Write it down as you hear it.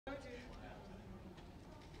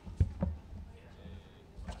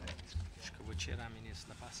tirar,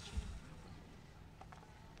 ministro, da pastinha.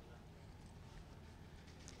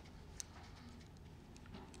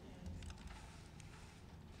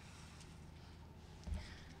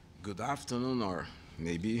 Good afternoon, or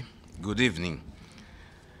maybe good evening.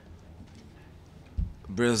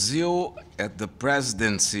 Brazil, at the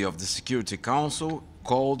presidency of the Security Council,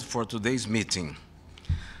 called for today's meeting.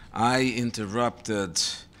 I interrupted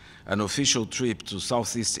an official trip to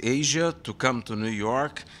Southeast Asia to come to New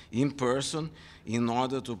York in person in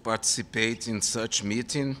order to participate in such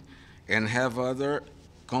meeting and have other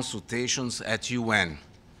consultations at UN.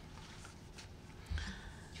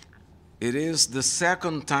 It is the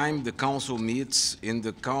second time the Council meets in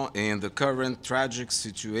the current tragic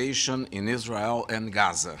situation in Israel and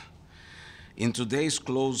Gaza. In today's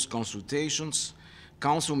closed consultations,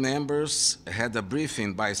 Council members had a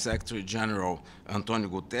briefing by Secretary General Antonio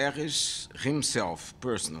Guterres himself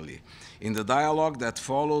personally. In the dialogue that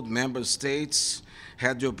followed, member states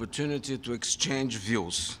had the opportunity to exchange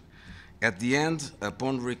views. At the end,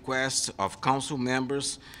 upon request of Council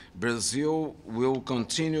members, Brazil will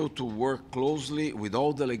continue to work closely with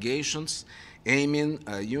all delegations, aiming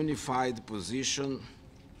a unified position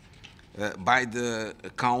by the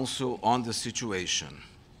Council on the situation.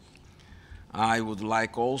 I would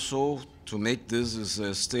like also to make this as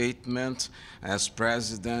a statement as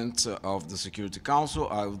President of the Security Council.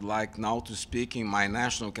 I would like now to speak in my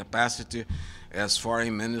national capacity as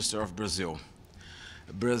Foreign Minister of Brazil.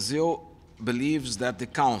 Brazil believes that the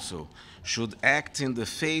Council should act in the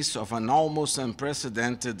face of an almost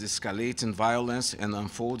unprecedented escalating violence and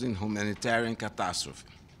unfolding humanitarian catastrophe.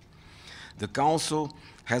 The Council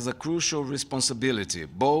has a crucial responsibility,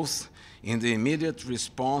 both in the immediate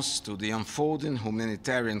response to the unfolding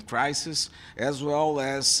humanitarian crisis, as well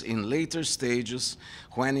as in later stages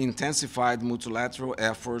when intensified multilateral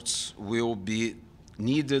efforts will be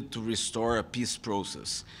needed to restore a peace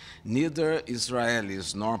process. Neither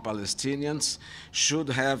Israelis nor Palestinians should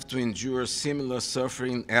have to endure similar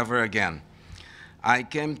suffering ever again. I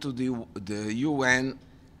came to the UN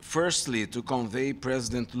firstly to convey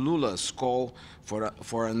President Lula's call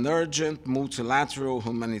for an urgent multilateral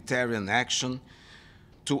humanitarian action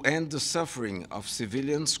to end the suffering of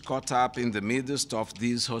civilians caught up in the midst of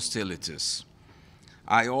these hostilities.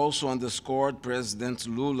 I also underscored President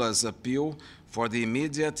Lula's appeal for the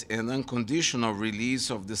immediate and unconditional release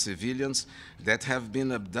of the civilians that have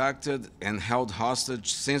been abducted and held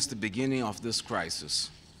hostage since the beginning of this crisis.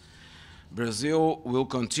 Brazil will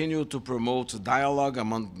continue to promote dialogue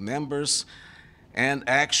among members and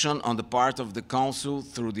action on the part of the Council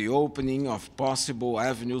through the opening of possible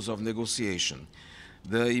avenues of negotiation.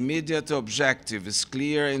 The immediate objective is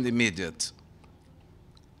clear and immediate: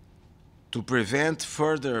 to prevent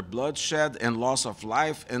further bloodshed and loss of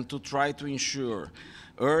life, and to try to ensure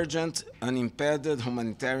urgent, unimpeded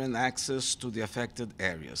humanitarian access to the affected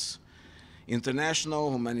areas.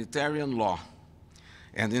 International humanitarian law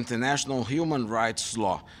and international human rights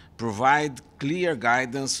law provide clear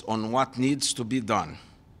guidance on what needs to be done.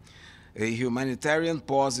 A humanitarian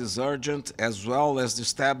pause is urgent, as well as the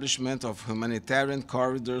establishment of humanitarian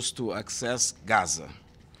corridors to access Gaza.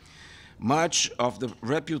 Much of the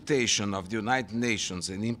reputation of the United Nations,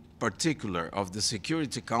 and in particular of the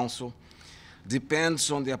Security Council,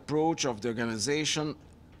 depends on the approach of the organization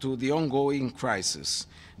to the ongoing crisis.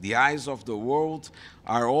 The eyes of the world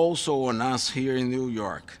are also on us here in New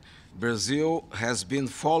York. Brazil has been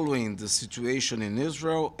following the situation in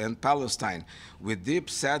Israel and Palestine with deep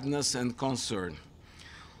sadness and concern.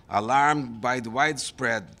 Alarmed by the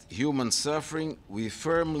widespread human suffering, we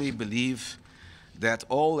firmly believe that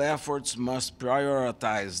all efforts must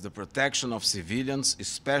prioritize the protection of civilians,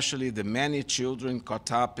 especially the many children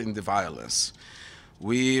caught up in the violence.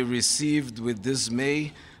 We received with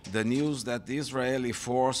dismay the news that the Israeli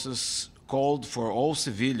forces called for all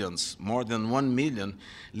civilians, more than 1 million,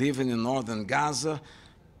 living in northern Gaza,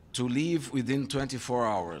 to leave within 24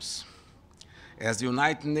 hours. As the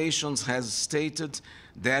United Nations has stated,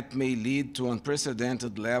 that may lead to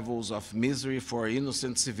unprecedented levels of misery for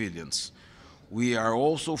innocent civilians. We are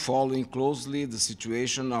also following closely the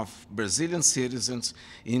situation of Brazilian citizens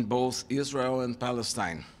in both Israel and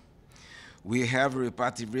Palestine. We have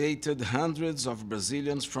repatriated hundreds of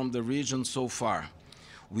Brazilians from the region so far.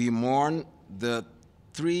 We mourn the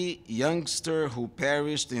 3 youngsters who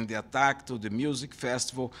perished in the attack to the music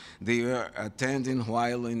festival they were attending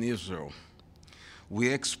while in Israel. We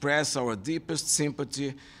express our deepest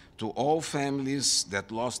sympathy to all families that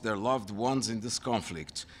lost their loved ones in this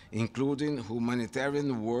conflict, including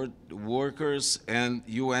humanitarian workers and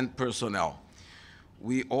UN personnel.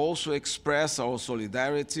 We also express our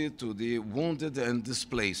solidarity to the wounded and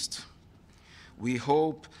displaced. We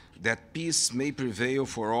hope that peace may prevail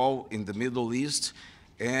for all in the Middle East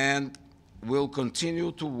and will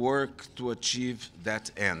continue to work to achieve that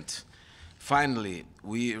end. Finally,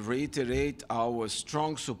 we reiterate our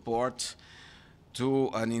strong support to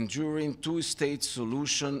an enduring two-state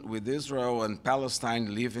solution with Israel and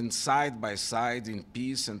Palestine living side by side in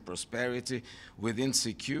peace and prosperity within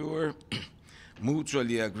secure,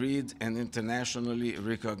 mutually agreed, and internationally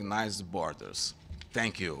recognized borders.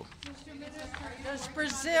 Thank you. Mr. Minister,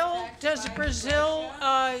 does Brazil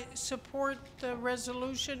support the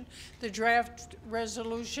resolution, the draft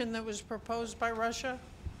resolution that was proposed by Russia?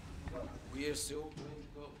 We are still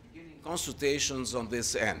beginning consultations on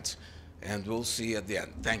this end, and we'll see at the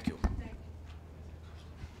end. Thank you.